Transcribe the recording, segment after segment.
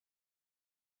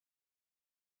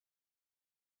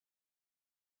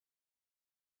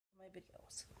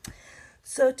videos.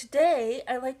 So today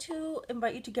I'd like to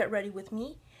invite you to get ready with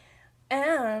me,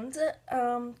 and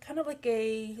kind of like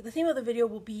the theme of the video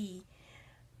will be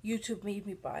YouTube made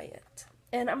me buy it.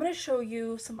 And I'm going to show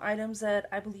you some items that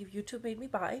I believe YouTube made me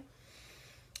buy.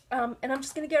 And I'm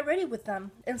just going to get ready with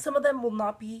them. And some of them will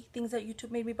not be things that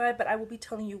YouTube made me buy, but I will be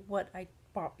telling you what I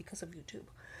bought because of YouTube.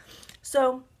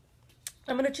 So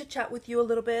I'm going to chit chat with you a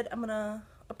little bit. I'm going to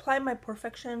apply my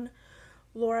Porefection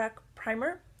Lorac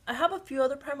primer. I have a few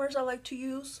other primers I like to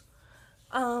use,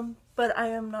 but I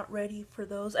am not ready for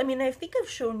those. I mean, I think I've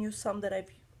shown you some that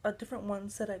different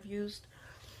ones that I've used,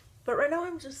 but right now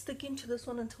I'm just sticking to this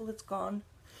one until it's gone.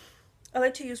 I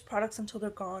like to use products until they're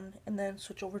gone and then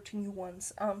switch over to new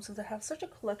ones. Since I have such a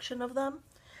collection of them,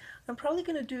 I'm probably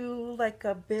gonna do like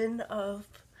a bin of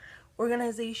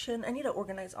organization. I need to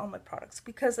organize all my products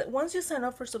because once you sign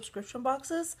up for subscription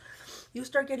boxes, you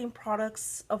start getting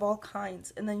products of all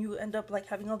kinds, and then you end up like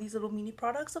having all these little mini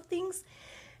products of things,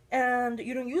 and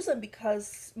you don't use them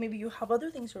because maybe you have other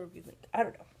things you're using. I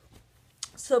don't know.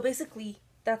 So basically,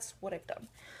 that's what I've done.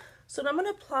 So now I'm going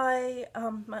to apply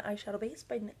my eyeshadow base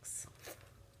by NYX.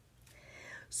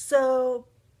 So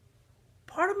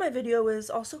part of my video is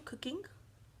also cooking.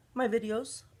 My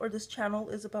videos, or this channel,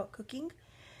 is about cooking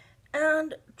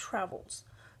and travels.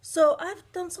 So I've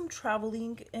done some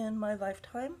traveling in my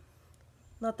lifetime.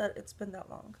 Not that it's been that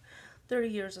long. 30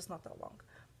 years is not that long.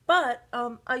 But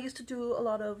I used to do a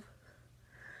lot of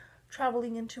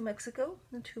traveling into Mexico,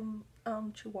 into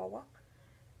Chihuahua.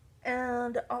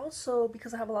 And also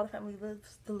because I have a lot of family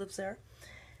that lives there.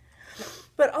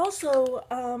 But also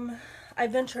I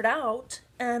ventured out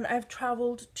and I've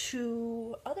traveled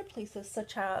to other places,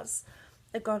 such as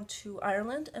I've gone to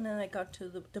Ireland, and then I got to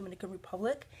the Dominican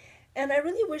Republic. And I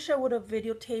really wish I would have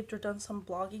videotaped or done some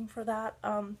blogging for that.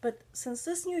 But since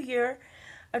this new year,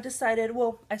 I've decided,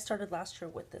 well, I started last year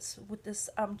with this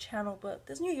channel, but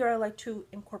this new year I like to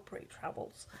incorporate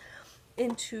travels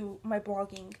into my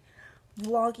vlogging,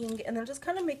 and then just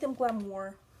kind of make them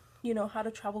glamour, you know, how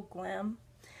to travel glam,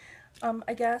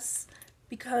 I guess,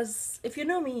 because if you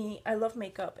know me, I love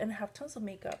makeup and have tons of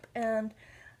makeup, and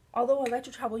although I like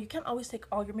to travel, you can't always take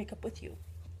all your makeup with you.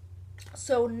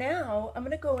 So now I'm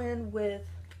gonna go in with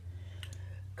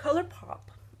ColourPop.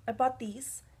 I bought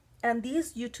these, and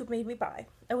these YouTube made me buy.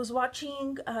 I was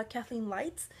watching Kathleen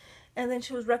Lights, and then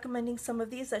she was recommending some of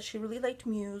these that she really liked,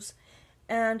 Muse,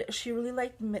 and she really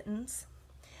liked Mittens,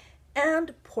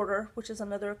 and Porter, which is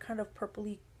another kind of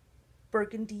purpley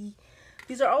burgundy.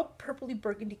 These are all purpley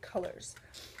burgundy colors.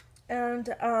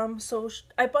 And so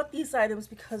I bought these items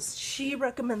because she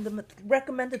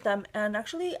recommended them, and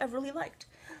actually I really liked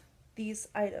these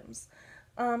items.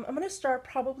 I'm going to start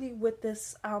probably with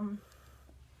this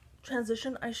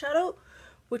transition eyeshadow,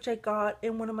 which I got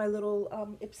in one of my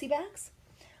little Ipsy bags.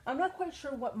 I'm not quite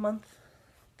sure what month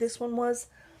this one was,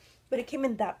 but it came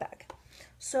in that bag.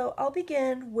 So I'll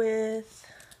begin with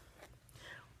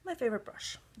my favorite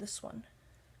brush, this one.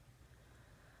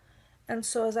 And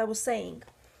so as I was saying,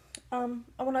 I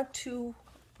wanted to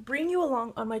bring you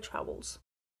along on my travels.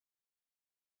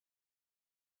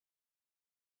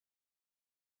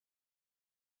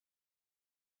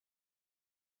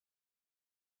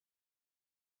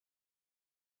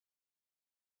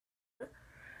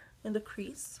 In the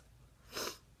crease,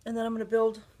 and then I'm going to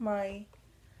build my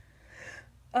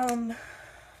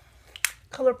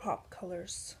ColourPop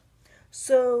colors.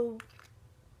 So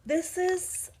this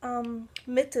is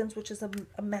Mittens, which is a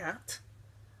matte.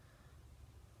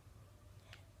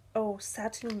 Oh,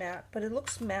 satiny matte, but it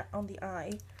looks matte on the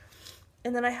eye.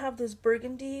 And then I have this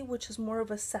burgundy, which is more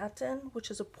of a satin, which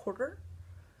is a porter,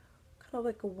 kind of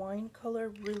like a wine color.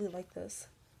 Really like this.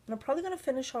 And I'm probably going to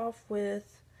finish off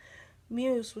with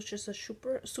Muse, which is a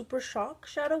super shock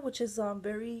shadow, which is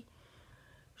very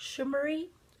shimmery.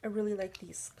 I really like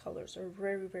these colors. They're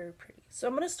very, very pretty. So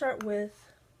I'm going to start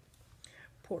with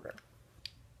Porter.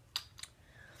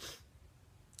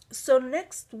 So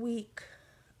next week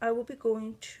I will be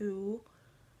going to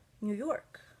New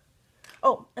York.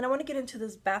 Oh, and I want to get into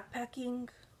this backpacking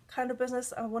kind of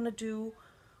business. I want to do,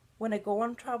 when I go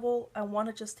on travel, I want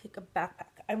to just take a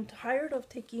backpack. I'm tired of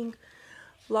taking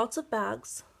lots of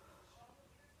bags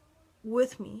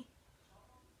with me.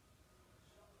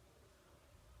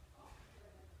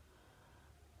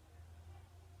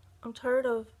 I'm tired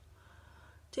of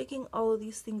taking all of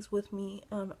these things with me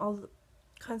and all the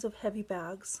kinds of heavy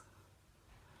bags.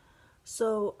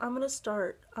 So I'm going to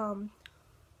start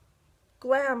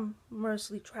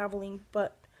glamorously traveling,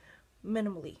 but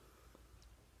minimally.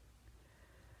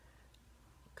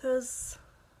 Because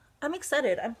I'm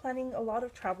excited. I'm planning a lot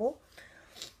of travel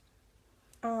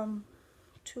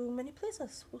to many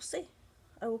places. We'll see.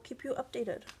 I will keep you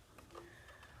updated.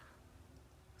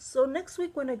 So next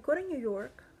week when I go to New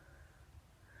York,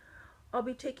 I'll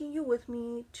be taking you with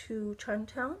me to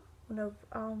Chinatown. I'm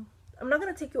not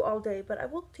going to take you all day, but I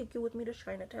will take you with me to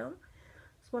Chinatown.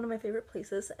 It's one of my favorite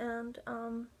places, and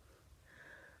kind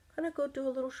of go do a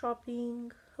little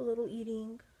shopping, a little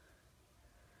eating,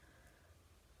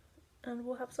 and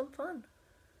we'll have some fun.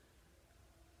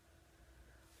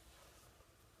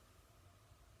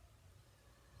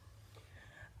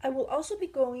 I will also be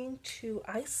going to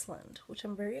Iceland, which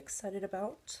I'm very excited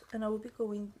about, and I will be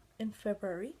going in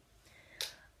February.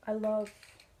 I'm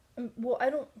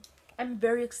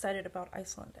very excited about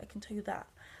Iceland, I can tell you that.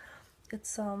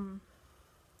 It's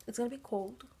gonna be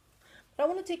cold, but I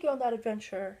want to take you on that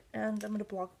adventure, and I'm gonna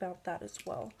blog about that as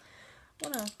well.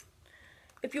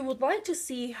 If you would like to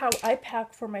see how I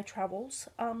pack for my travels,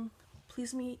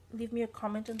 please leave me a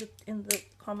comment in the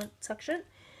comment section,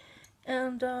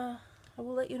 and I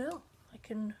will let you know. I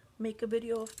can make a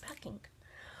video of packing,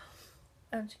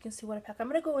 and you can see what I pack. I'm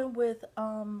gonna go in with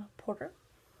Porter.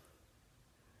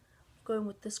 Going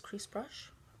with this crease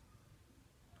brush,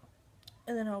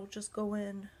 and then I'll just go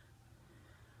in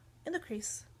the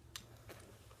crease.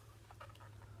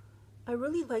 I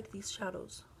really like these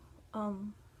shadows. I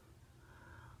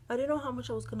didn't know how much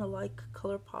I was gonna like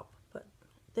ColourPop, but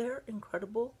they're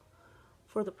incredible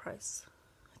for the price.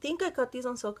 I think I got these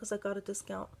on sale because I got a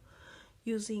discount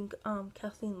using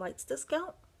Kathleen Light's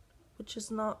discount, which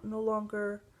is no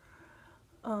longer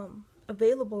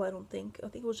available. I don't think. I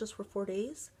think it was just for 4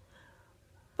 days,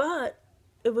 but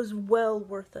it was well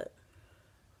worth it.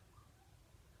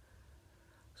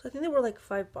 So I think they were like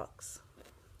 $5.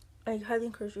 I highly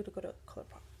encourage you to go to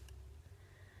ColourPop.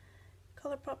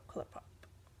 ColourPop.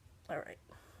 Alright,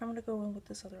 I'm going to go in with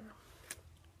this other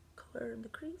color in the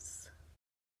crease.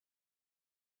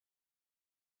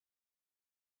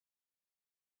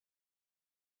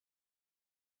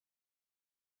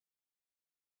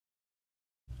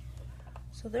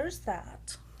 So there's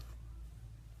that.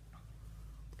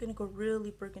 I'm going to go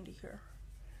really burgundy here.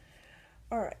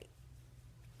 Alright,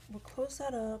 we'll close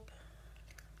that up.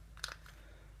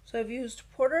 So I've used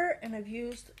Porter and I've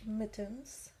used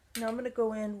Mittens. Now I'm going to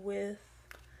go in with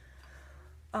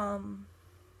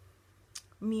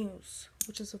Muse,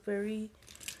 which is a very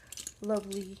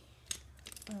lovely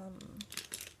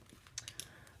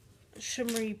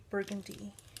shimmery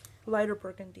burgundy, lighter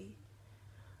burgundy.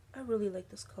 I really like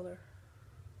this color.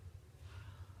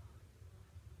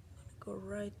 I'm going to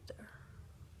go right there.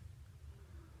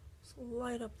 So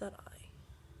light up that eye.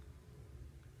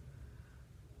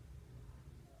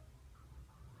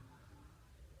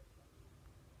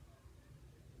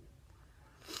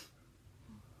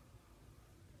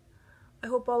 I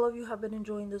hope all of you have been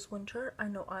enjoying this winter. I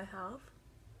know I have.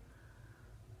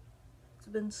 It's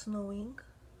been snowing.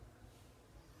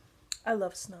 I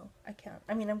love snow. I can't.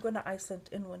 I mean, I'm going to Iceland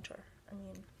in winter. I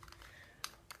mean,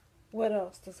 what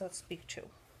else does that speak to?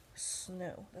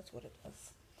 Snow. That's what it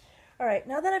is. Alright,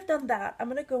 now that I've done that, I'm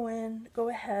going to go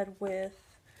ahead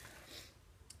with,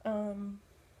 let's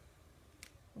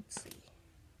see,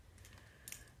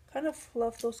 kind of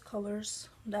fluff those colors,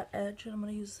 that edge, and I'm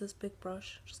going to use this big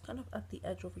brush, just kind of at the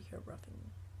edge over here,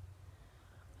 roughing.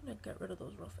 I'm going to get rid of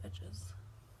those rough edges.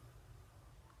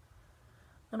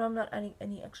 And I'm not adding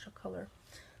any extra color.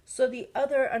 So the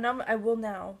other, and I will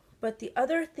now, but the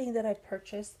other thing that I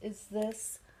purchased is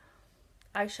this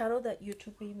eyeshadow that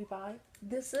YouTube made me buy.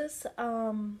 This is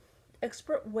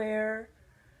Expert Wear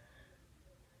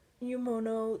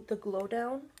Yumono the Glow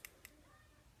Down.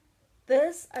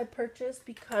 This I purchased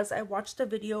because I watched a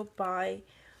video by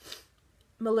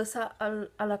Melissa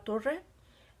Alatorre,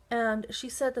 and she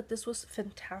said that this was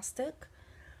fantastic,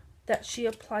 that she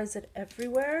applies it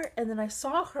everywhere. And then I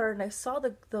saw her and I saw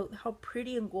the how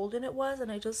pretty and golden it was,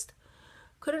 and I just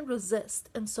couldn't resist,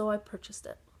 and so I purchased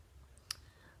it.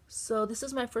 So this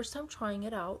is my first time trying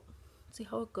it out. See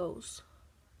how it goes.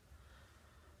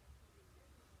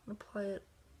 Apply it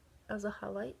as a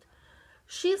highlight.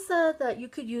 She said that you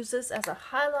could use this as a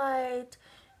highlight.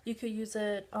 You could use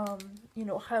it, you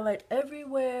know, highlight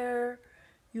everywhere.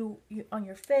 You on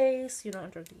your face, you know,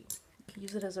 under the. You can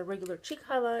use it as a regular cheek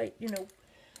highlight, you know,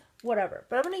 whatever.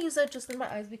 But I'm gonna use it just in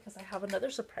my eyes because I have another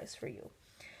surprise for you.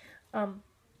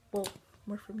 Well,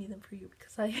 more for me than for you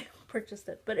because I purchased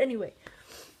it. But anyway,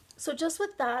 so just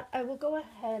with that, I will go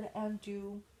ahead and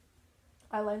do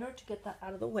eyeliner to get that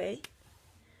out of the way.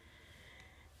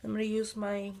 I'm gonna use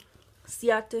my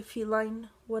ciate, feline,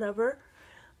 whatever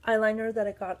eyeliner that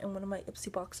I got in one of my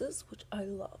Ipsy boxes, which I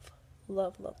love.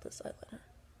 Love this eyeliner.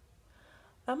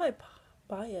 I might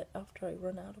buy it after I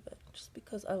run out of it, just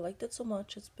because I liked it so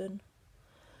much. It's been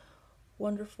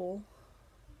wonderful,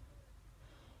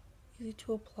 easy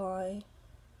to apply,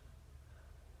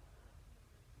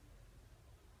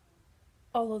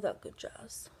 all of that good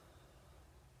jazz.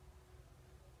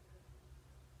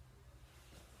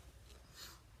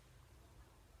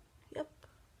 Yep.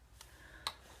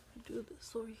 Do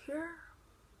this over here.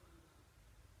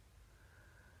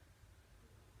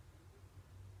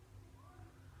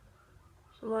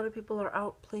 So a lot of people are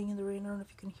out playing in the rain. I don't know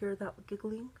if you can hear that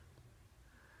giggling.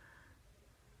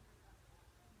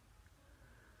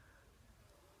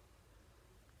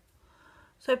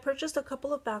 So I purchased a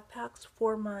couple of backpacks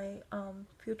for my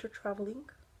future traveling.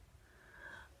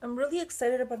 I'm really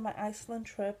excited about my Iceland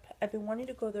trip. I've been wanting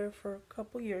to go there for a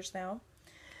couple years now.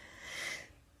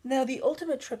 Now the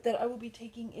ultimate trip that I will be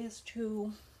taking is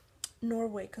to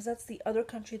Norway, because that's the other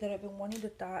country that I've been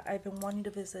wanting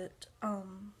to visit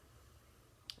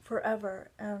forever,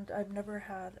 and I've never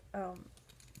had a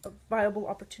viable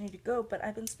opportunity to go. But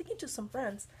I've been speaking to some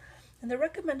friends, and they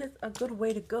recommended a good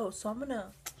way to go, so I'm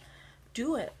gonna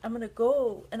do it. I'm gonna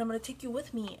go, and I'm gonna take you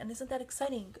with me, and isn't that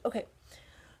exciting? Okay,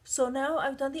 so now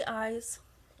I've done the eyes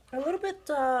a little bit.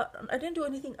 I didn't do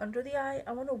anything under the eye.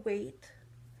 I want to wait,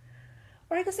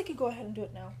 or I guess I could go ahead and do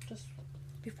it now, just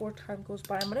before time goes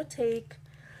by. I'm gonna take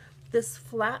this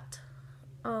flat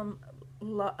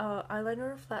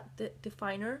eyeliner, flat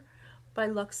definer by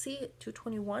Luxie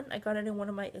 221. I got it in one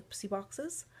of my Ipsy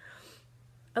boxes.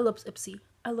 I love Ipsy.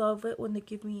 I love it when they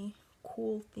give me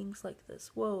cool things like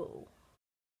this. Whoa.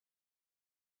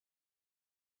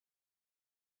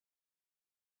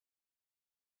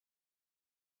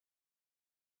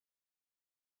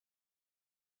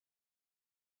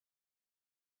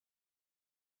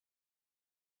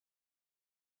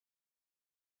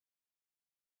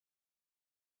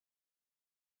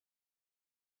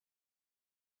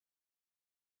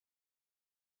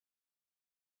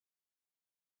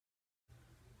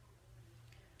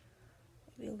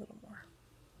 Maybe a little more.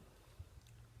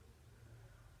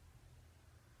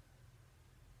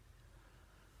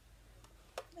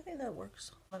 I think that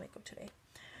works. My makeup today.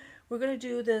 We're gonna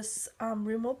do this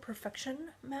Rimmel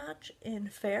Porefection match in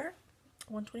Fair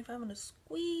 125. I'm gonna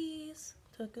squeeze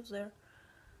till it goes there.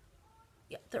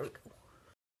 Yeah, there we go.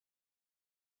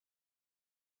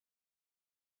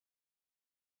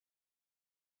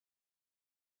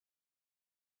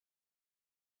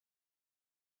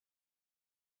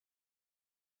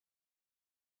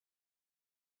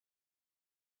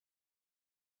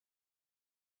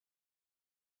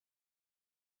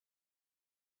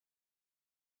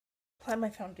 Apply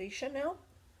my foundation now.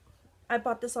 I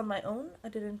bought this on my own. I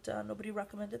didn't, nobody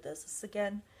recommended this. This is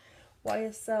again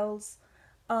YSL's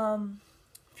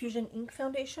Fusion Ink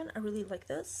Foundation. I really like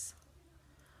this.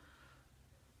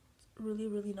 It's really,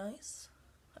 really nice.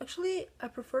 Actually, I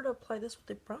prefer to apply this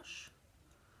with a brush.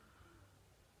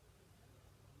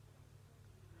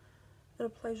 It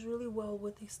applies really well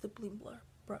with a stippling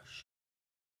brush.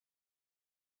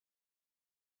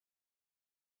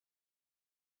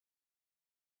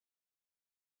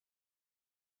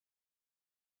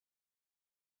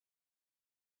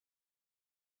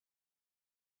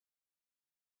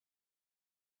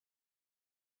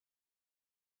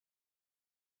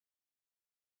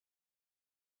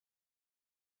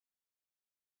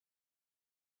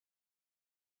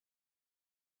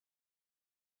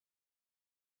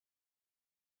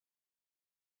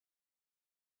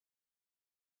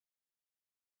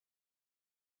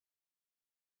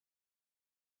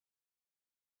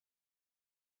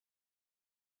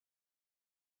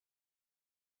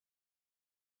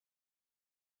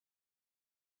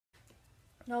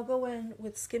 And I'll go in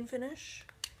with Skin Finish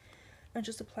and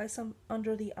just apply some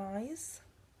under the eyes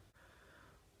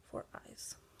for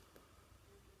eyes.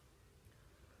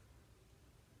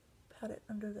 Pat it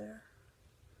under there.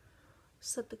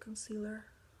 Set the concealer.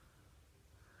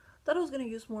 Thought I was going to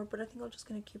use more, but I think I'm just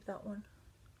going to keep that one.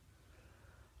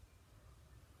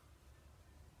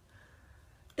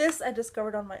 This I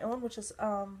discovered on my own, which is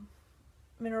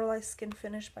Mineralize Skin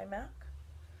Finish by MAC.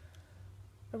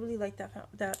 I really like that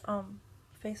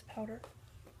face powder.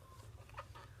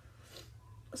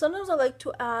 Sometimes I like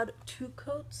to add 2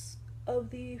 coats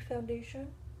of the foundation,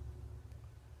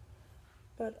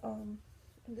 but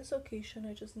in this occasion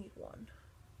I just need 1.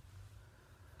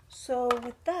 So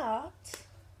with that,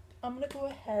 I'm gonna go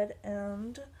ahead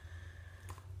and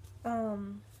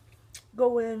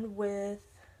go in with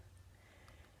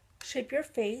Shape Your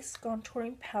Face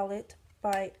Contouring Palette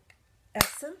by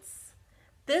Essence.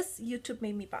 This YouTube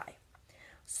made me buy.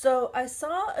 So I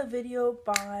saw a video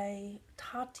by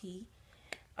Tati,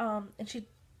 and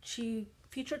she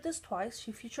featured this twice.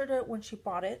 She featured it when she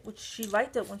bought it, which she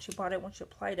liked it when she bought it, when she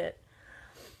applied it.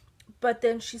 But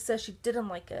then she says she didn't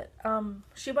like it.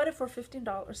 She bought it for $15,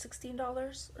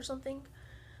 $16 or something,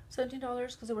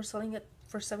 $17 because they were selling it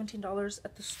for $17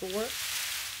 at the store.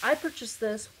 I purchased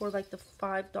this for like the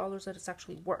 $5 that it's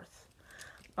actually worth.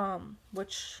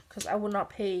 Which, because I would not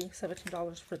pay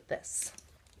 $17 for this.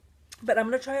 But I'm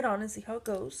going to try it on and see how it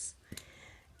goes.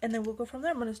 And then we'll go from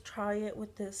there. I'm going to try it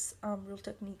with this Real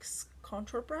Techniques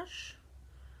contour brush.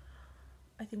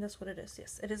 I think that's what it is.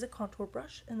 Yes, it is a contour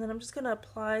brush. And then I'm just going to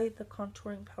apply the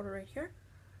contouring powder right here.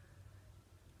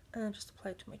 And then just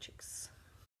apply it to my cheeks.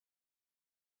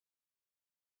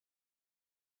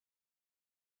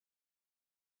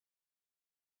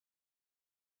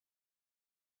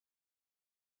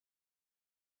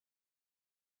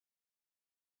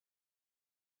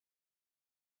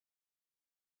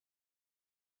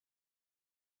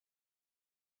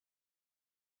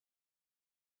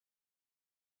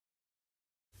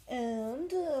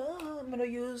 And I'm going to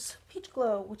use Peach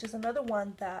Glow, which is another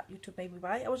one that YouTube made me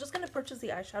buy. I was just going to purchase the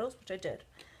eyeshadows, which I did.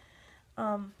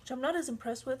 Which I'm not as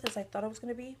impressed with as I thought I was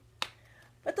going to be.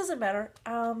 But it doesn't matter.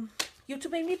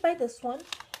 YouTube made me buy this one.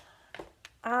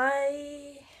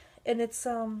 I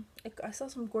saw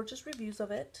some gorgeous reviews of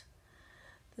it.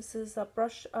 This is a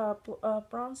brush,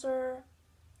 bronzer,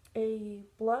 a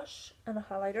blush, and a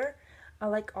highlighter. I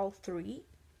like all three.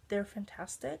 They're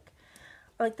fantastic.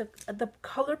 I like the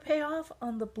color payoff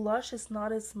on the blush is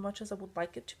not as much as I would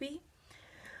like it to be.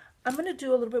 I'm going to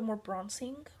do a little bit more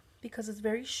bronzing because it's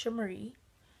very shimmery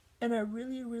and I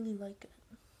really, really like it.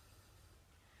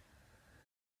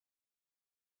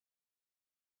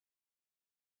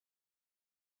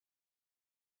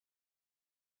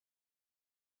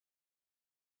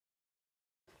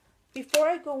 Before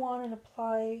I go on and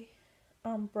apply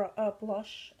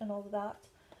blush and all of that,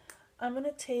 I'm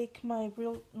gonna take my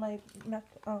I'm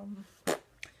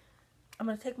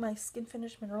gonna take my Skin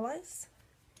Finish Mineralize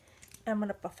and I'm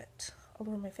gonna buff it all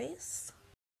over my face.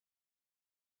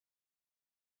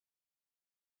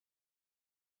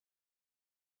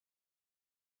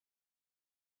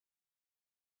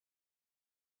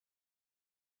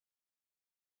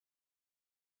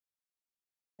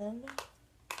 Then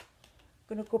I'm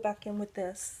gonna go back in with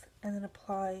this and then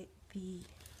apply the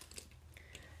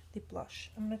blush.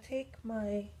 I'm gonna take my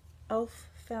e.l.f.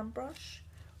 fan brush,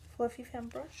 fluffy fan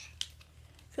brush.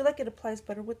 I feel like it applies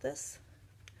better with this.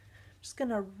 I'm just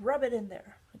gonna rub it in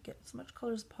there, get as much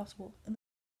color as possible. And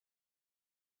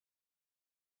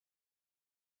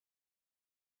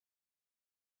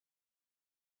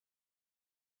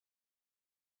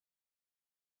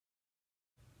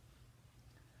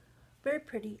very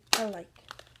pretty. I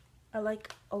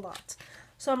like a lot.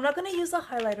 So I'm not going to use a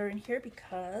highlighter in here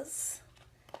because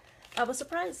I was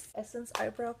surprised. Essence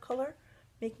eyebrow color,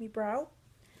 Make Me Brow.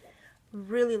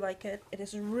 Really like it. It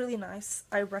is really nice.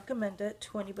 I recommend it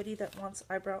to anybody that wants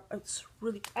eyebrow. It's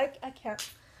really, I can't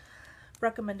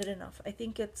recommend it enough. I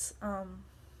think it's,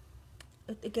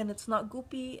 again, it's not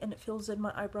goopy and it fills in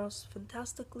my eyebrows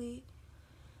fantastically.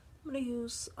 I'm going to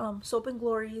use Soap and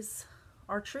Glory's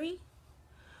Archery,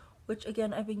 which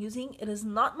again I've been using. It is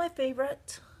not my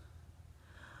favorite.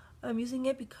 I'm using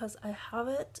it because I have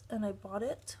it and I bought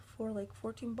it for like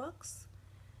 14 bucks.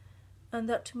 And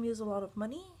that to me is a lot of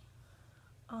money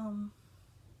on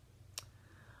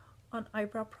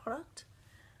eyebrow product.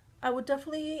 I would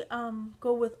definitely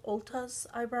go with Ulta's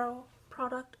eyebrow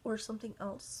product or something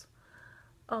else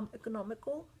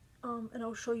economical. And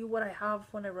I'll show you what I have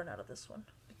when I run out of this one,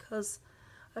 because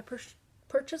I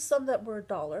purchased some that were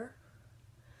 $1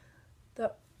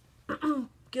 that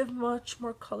give much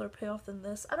more color payoff than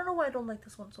this. I don't know why I don't like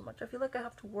this one so much. I feel like I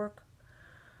have to work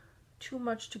too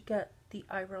much to get the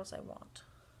eyebrows I want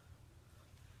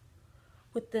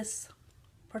with this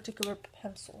particular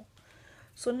pencil.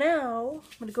 So now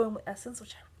I'm going to go in with Essence,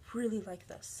 which I really like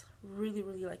this. Really,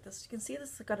 really like this. You can see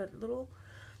this has got a little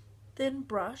thin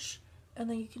brush, and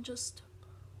then you can just,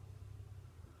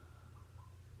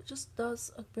 it just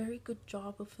does a very good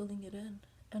job of filling it in.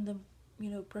 And then, you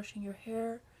know, brushing your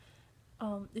hair.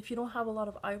 If you don't have a lot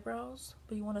of eyebrows,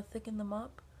 but you want to thicken them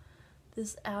up,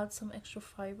 this adds some extra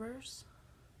fibers.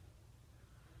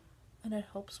 And it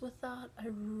helps with that. I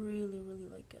really, really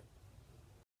like it.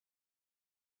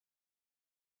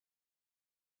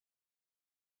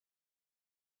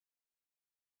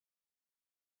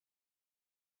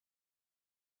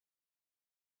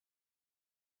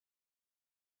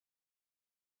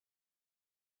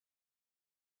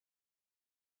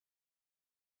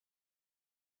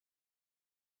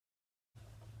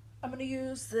 I'm going to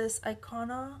use this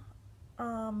Icona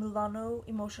Milano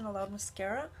Emotion Allowed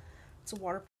Mascara. It's a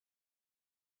waterproof.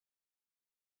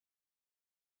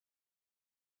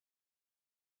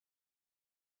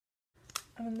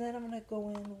 And then I'm going to go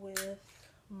in with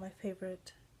my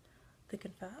favorite Thick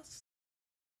and Fast.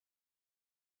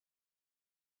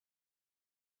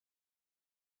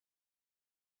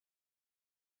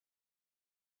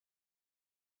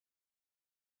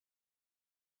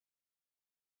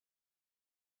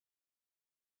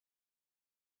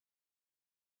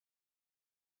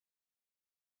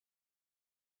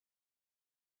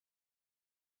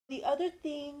 The other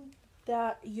thing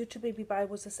that YouTube made me buy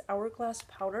was this hourglass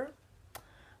powder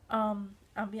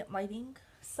ambient lighting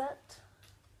set.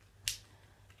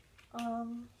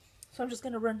 So I'm just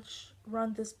gonna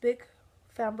run this big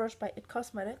fan brush by It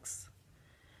Cosmetics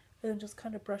and then just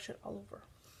kind of brush it all over.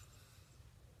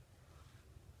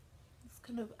 Just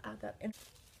kind of add that in.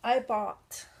 I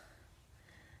bought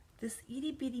this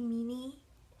itty bitty mini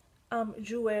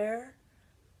jouer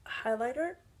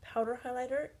highlighter, powder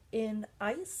highlighter in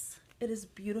ice. It is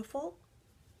beautiful.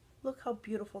 Look how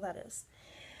beautiful that is.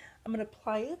 I'm gonna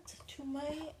apply it to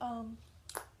my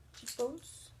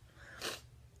cheekbones.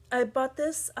 I bought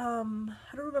this, I don't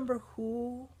remember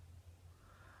who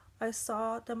I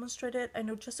saw demonstrate it. I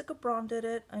know Jessica Braun did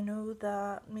it. I know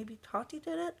that maybe Tati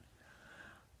did it.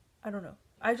 I don't know.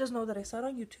 I just know that I saw it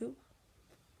on YouTube.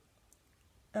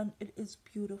 And it is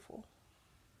beautiful.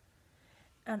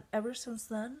 And ever since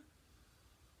then,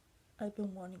 I've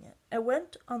been wanting it. I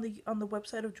went on the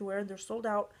website of jouer and they're sold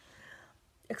out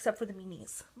except for the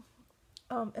minis.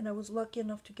 And I was lucky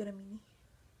enough to get a mini.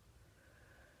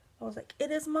 I was like,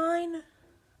 it is mine.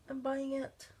 I'm buying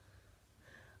it.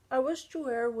 I wish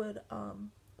jouer would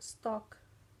stock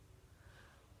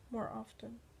more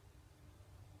often.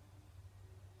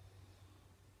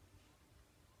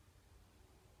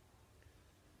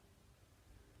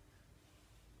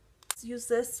 Let's use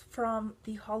this from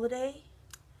the holiday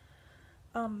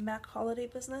MAC holiday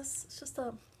business. It's just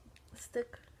a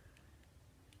stick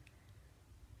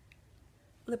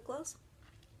lip gloss.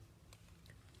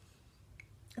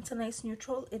 It's a nice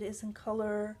neutral. It is in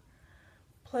color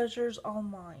Pleasure's All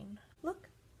Mine. Look.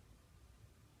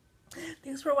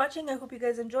 Thanks for watching. I hope you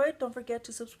guys enjoyed. Don't forget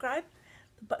to subscribe.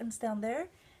 The button's down there.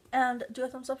 And do a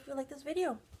thumbs up if you like this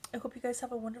video. I hope you guys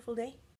have a wonderful day.